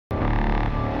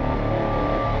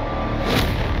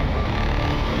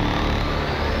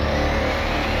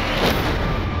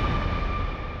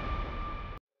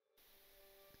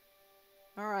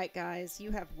Alright guys, you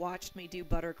have watched me do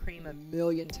buttercream a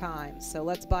million times, so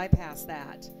let's bypass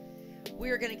that.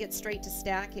 We are going to get straight to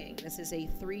stacking. This is a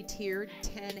 3-tiered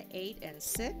 10, 8, and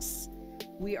 6.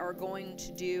 We are going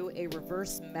to do a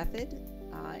reverse method.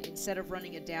 Instead of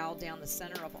running a dowel down the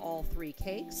center of all 3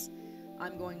 cakes,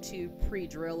 I'm going to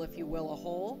pre-drill, if you will, a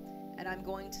hole, and I'm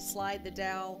going to slide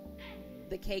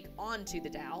the cake onto the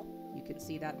dowel. You can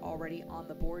see that already on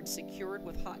the board, secured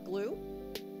with hot glue.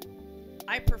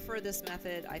 I prefer this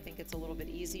method. I think it's a little bit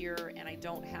easier, and I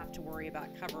don't have to worry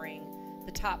about covering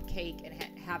the top cake and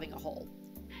having a hole.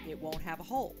 It won't have a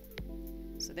hole.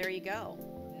 So there you go.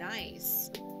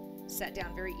 Nice. Set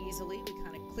down very easily. We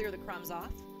kind of clear the crumbs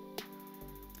off.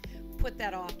 Put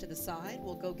that off to the side.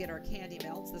 We'll go get our candy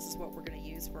melts. This is what we're going to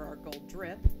use for our gold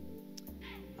drip.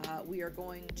 We are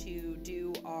going to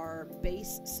do our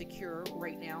base secure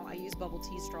right now. I use bubble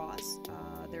tea straws.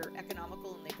 They're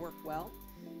economical and they work well.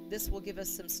 This will give us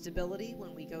some stability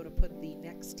when we go to put the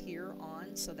next tier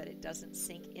on so that it doesn't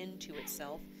sink into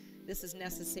itself. This is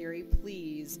necessary.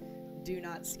 Please do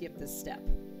not skip this step.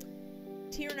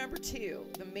 Tier number 2,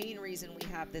 the main reason we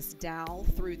have this dowel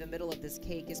through the middle of this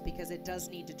cake is because it does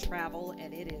need to travel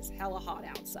and it is hella hot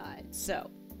outside. So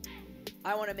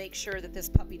I want to make sure that this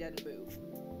puppy doesn't move.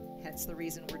 Hence the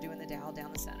reason we're doing the dowel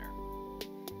down the center.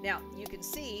 Now you can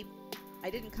see I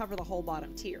didn't cover the whole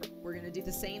bottom tier. We're going to do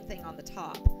the same thing on the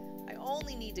top. I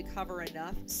only need to cover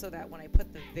enough so that when I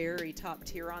put the very top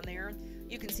tier on there,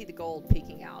 you can see the gold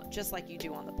peeking out, just like you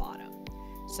do on the bottom.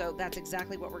 So that's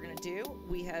exactly what we're going to do.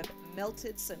 We have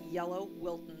melted some yellow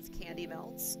Wilton's candy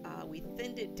melts. We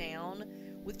thinned it down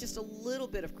with just a little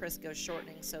bit of Crisco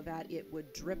shortening so that it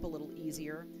would drip a little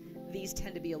easier. These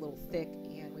tend to be a little thick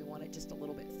and we want it just a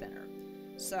little bit thinner.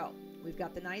 So we've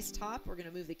got the nice top. We're going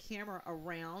to move the camera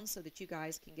around so that you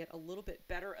guys can get a little bit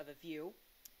better of a view.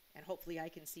 And hopefully I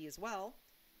can see as well.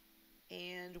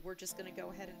 And we're just going to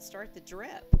go ahead and start the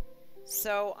drip.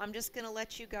 So I'm just going to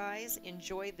let you guys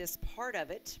enjoy this part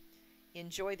of it.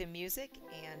 Enjoy the music,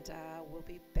 and we'll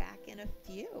be back in a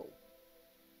few.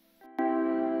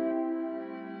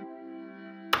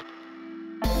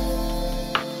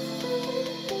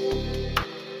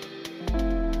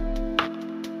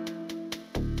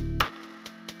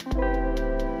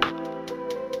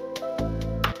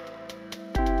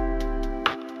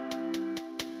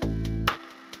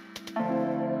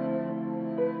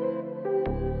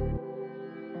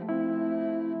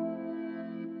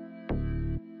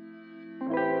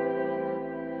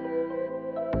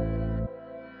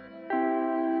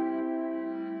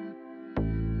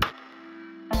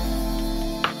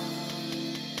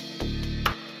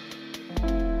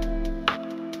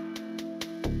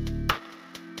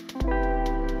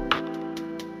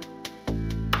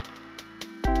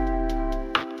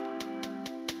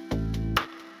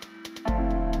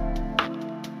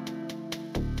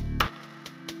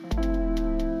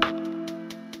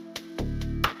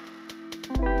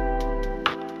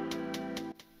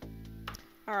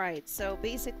 Alright, so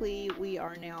basically we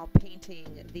are now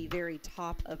painting the very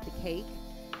top of the cake.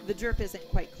 The drip isn't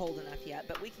quite cold enough yet,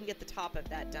 but we can get the top of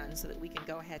that done so that we can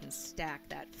go ahead and stack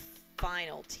that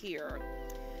final tier.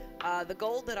 The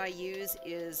gold that I use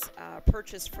is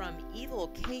purchased from Evil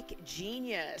Cake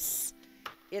Genius.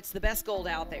 It's the best gold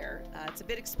out there. It's a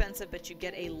bit expensive, but you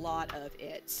get a lot of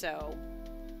it. So,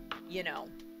 you know,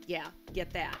 yeah,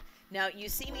 get that. Now, you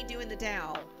see me doing the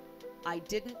dowel. I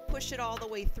didn't push it all the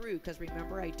way through because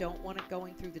remember, I don't want it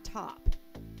going through the top.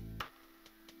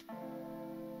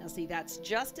 Now see, that's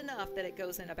just enough that it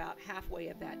goes in about halfway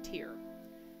of that tier.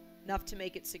 Enough to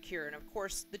make it secure. And of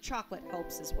course, the chocolate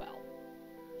helps as well.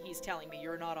 He's telling me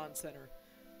you're not on center.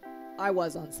 I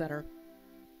was on center.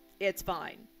 It's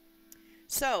fine.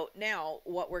 So now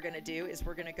what we're going to do is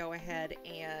we're going to go ahead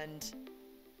and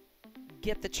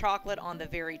get the chocolate on the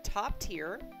very top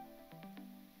tier.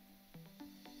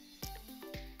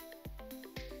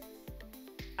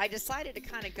 I decided to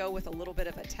kind of go with a little bit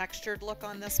of a textured look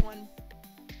on this one.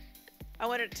 I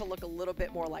wanted it to look a little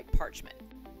bit more like parchment.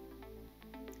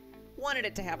 Wanted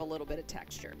it to have a little bit of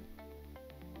texture.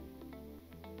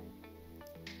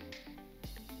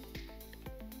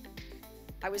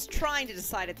 I was trying to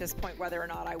decide at this point whether or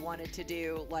not I wanted to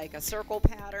do like a circle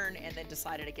pattern and then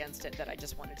decided against it that I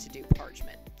just wanted to do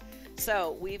parchment.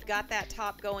 So we've got that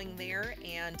top going there,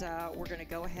 and we're going to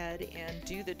go ahead and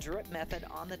do the drip method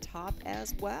on the top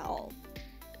as well.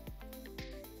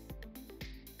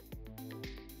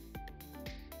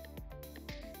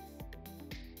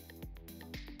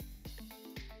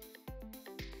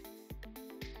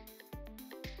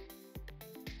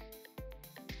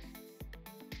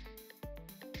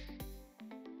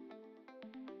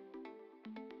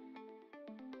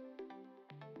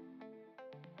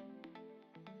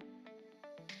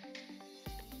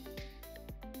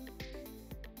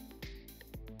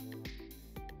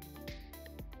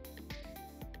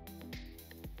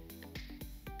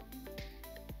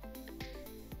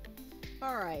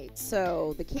 Alright,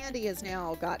 so the candy has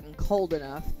now gotten cold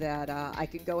enough that I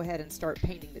can go ahead and start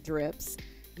painting the drips.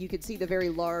 You can see the very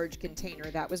large container.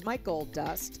 That was my gold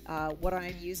dust. What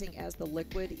I'm using as the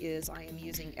liquid is I am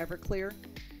using Everclear,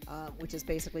 which is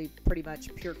basically pretty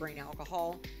much pure grain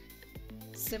alcohol,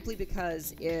 simply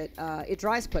because it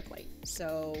dries quickly.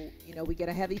 So, you know, we get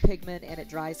a heavy pigment and it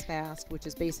dries fast, which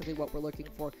is basically what we're looking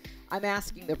for. I'm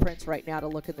asking the prints right now to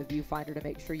look in the viewfinder to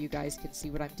make sure you guys can see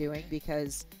what I'm doing,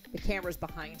 because the camera's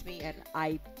behind me and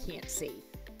I can't see.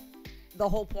 The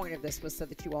whole point of this was so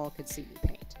that you all could see me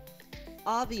paint.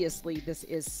 Obviously, this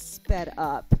is sped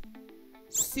up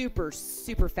super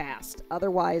fast.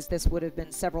 Otherwise, this would have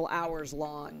been several hours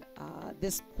long.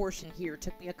 This portion here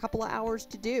took me a couple of hours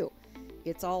to do.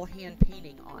 It's all hand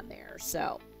painting on there.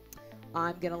 So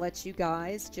I'm going to let you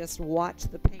guys just watch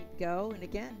the paint go. And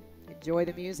again, enjoy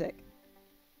the music.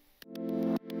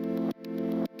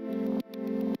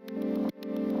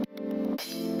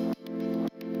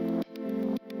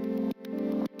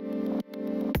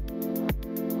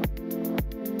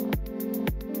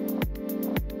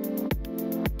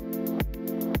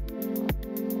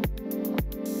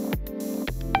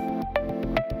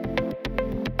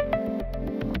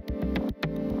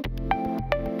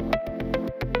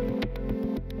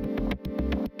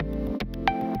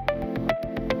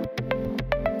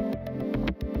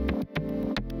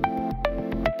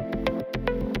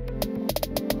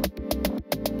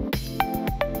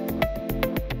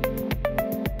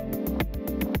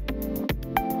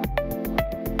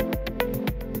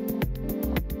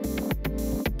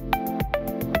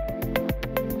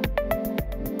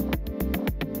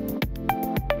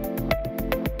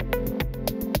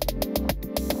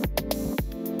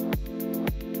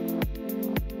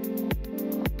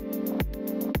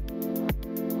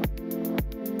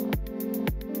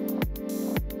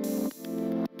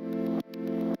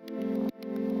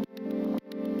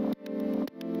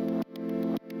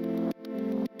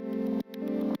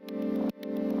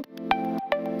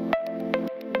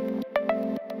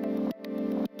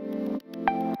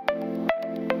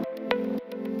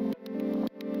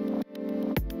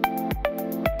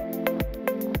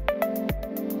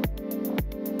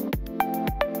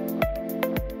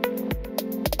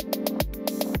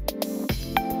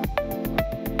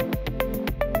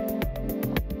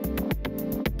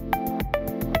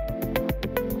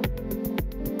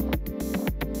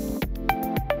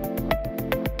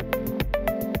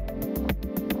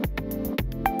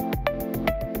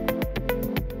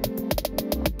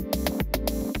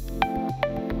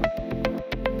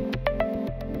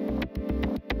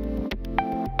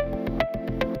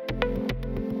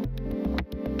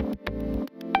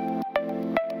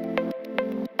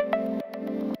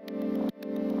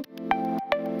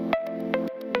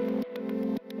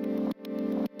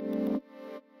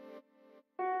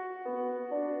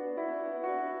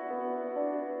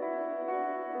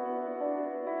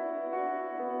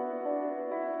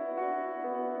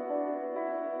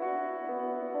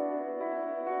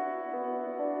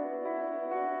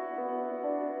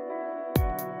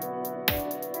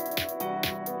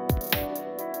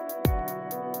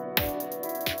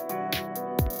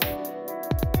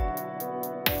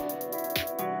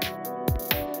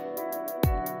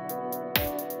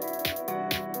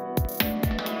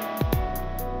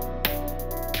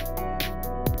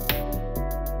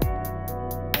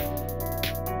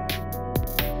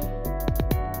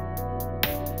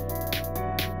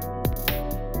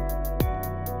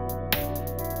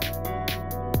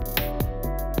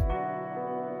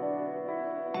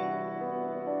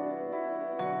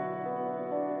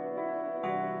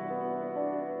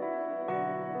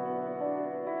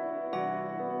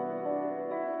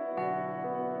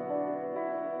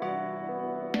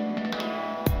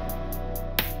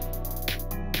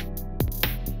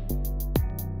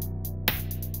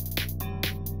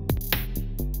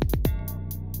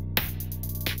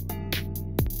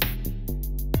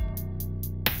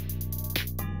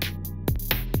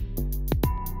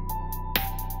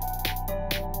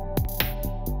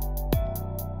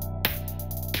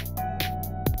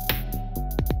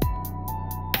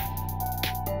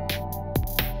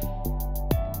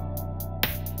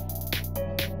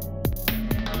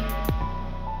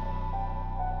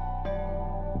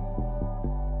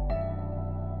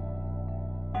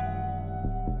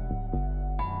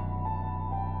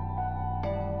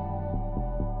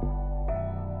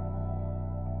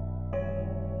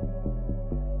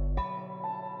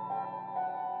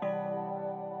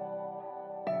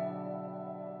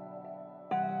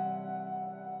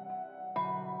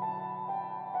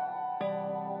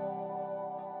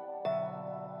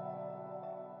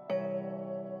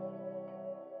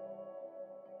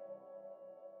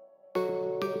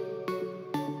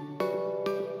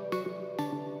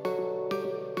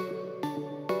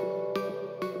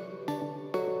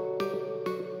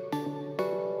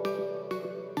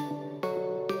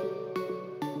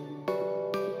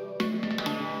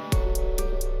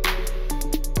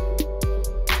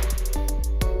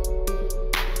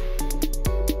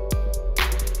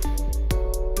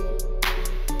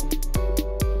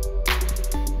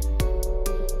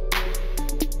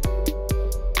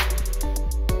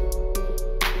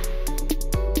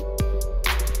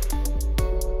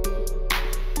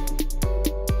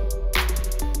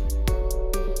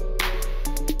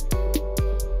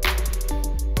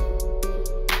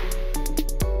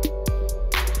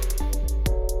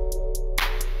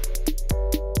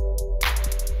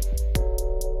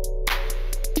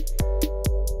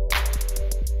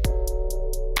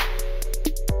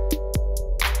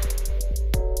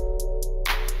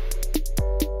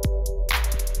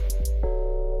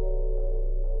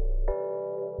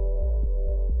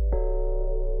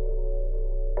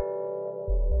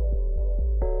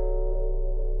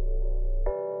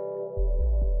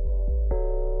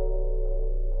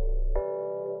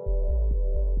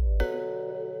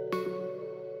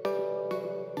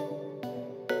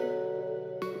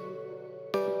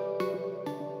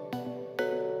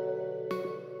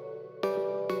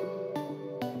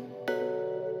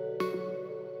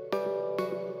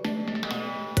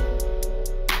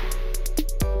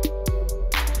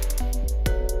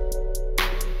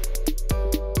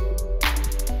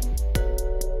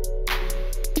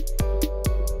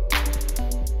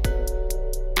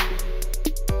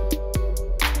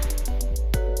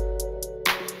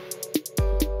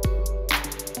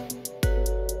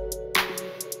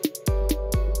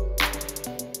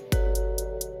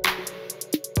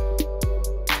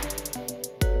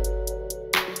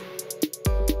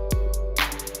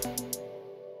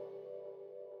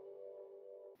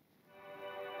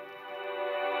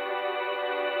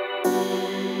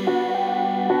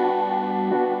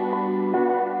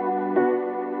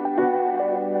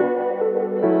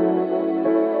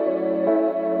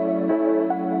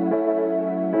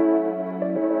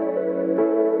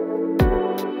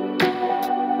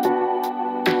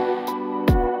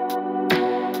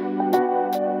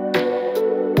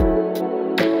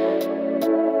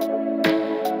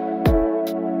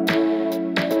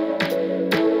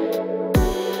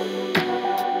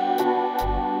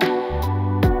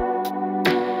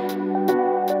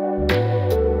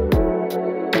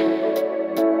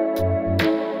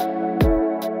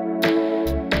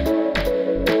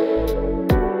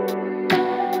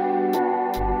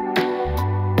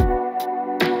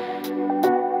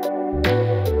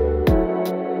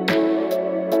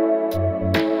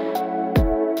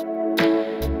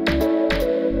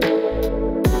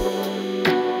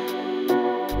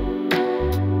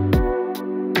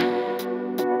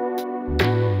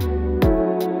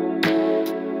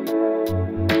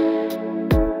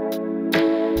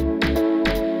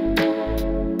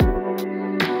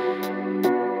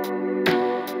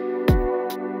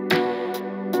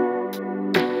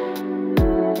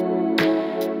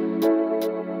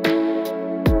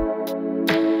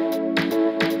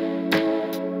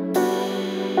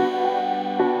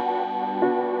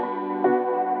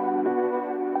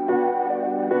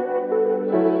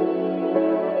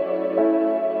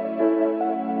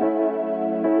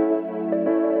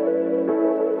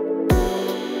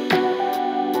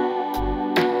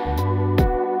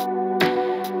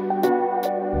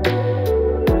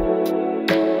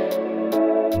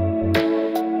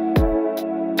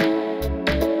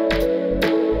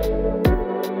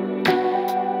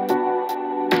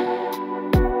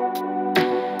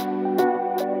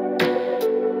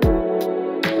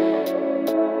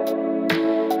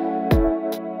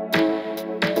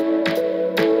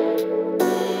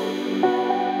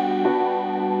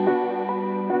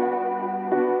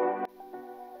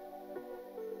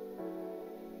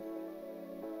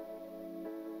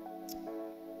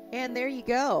 And there you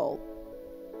go.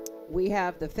 We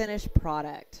have the finished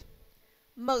product,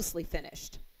 mostly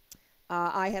finished.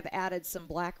 I have added some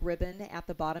black ribbon at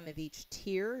the bottom of each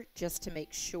tier just to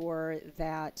make sure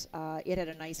that it had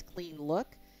a nice clean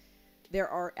look. There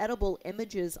are edible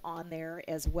images on there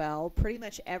as well. Pretty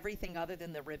much everything other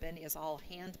than the ribbon is all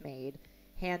handmade,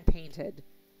 hand-painted,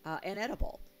 and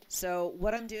edible. So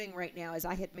what I'm doing right now is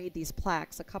I had made these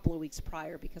plaques a couple of weeks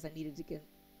prior because I needed to get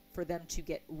for them to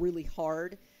get really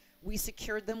hard. We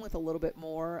secured them with a little bit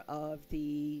more of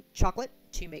the chocolate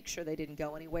to make sure they didn't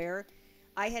go anywhere.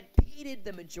 I had painted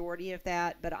the majority of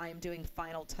that, but I am doing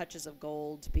final touches of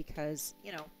gold because,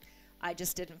 you know, I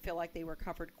just didn't feel like they were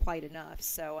covered quite enough.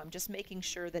 So I'm just making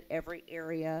sure that every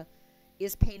area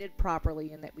is painted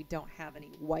properly and that we don't have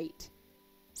any white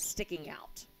sticking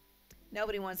out.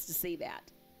 Nobody wants to see that.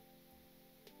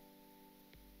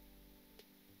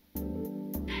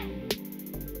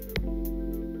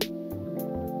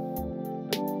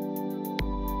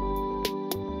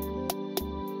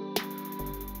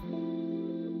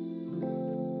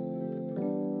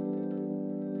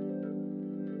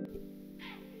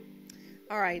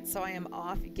 All right, so I am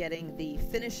off getting the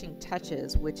finishing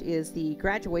touches, which is the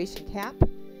graduation cap.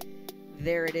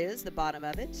 There it is, the bottom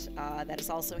of it. That is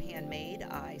also handmade.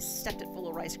 I stuffed it full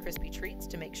of Rice Krispie treats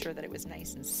to make sure that it was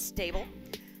nice and stable.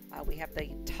 We have the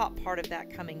top part of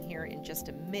that coming here in just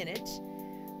a minute.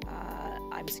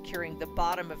 I'm securing the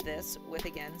bottom of this with,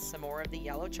 again, some more of the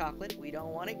yellow chocolate. We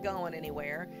don't want it going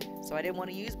anywhere, so I didn't want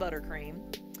to use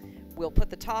buttercream. We'll put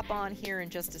the top on here in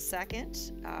just a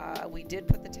second. We did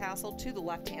put the tassel to the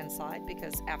left-hand side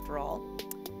because, after all,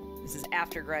 this is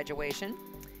after graduation.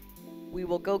 We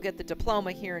will go get the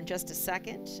diploma here in just a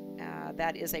second.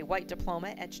 That is a white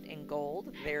diploma etched in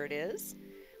gold. There it is.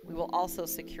 We will also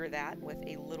secure that with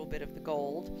a little bit of the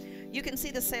gold. You can see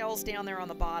the sails down there on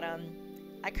the bottom.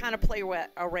 I kind of play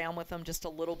around with them just a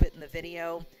little bit in the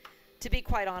video. To be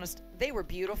quite honest, they were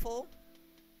beautiful,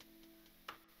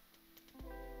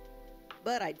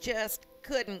 but I just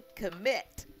couldn't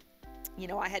commit. You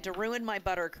know, I had to ruin my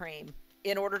buttercream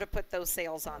in order to put those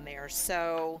sails on there.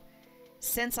 So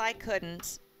since I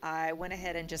couldn't, I went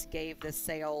ahead and just gave the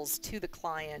sails to the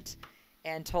client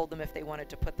and told them if they wanted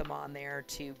to put them on there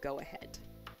to go ahead.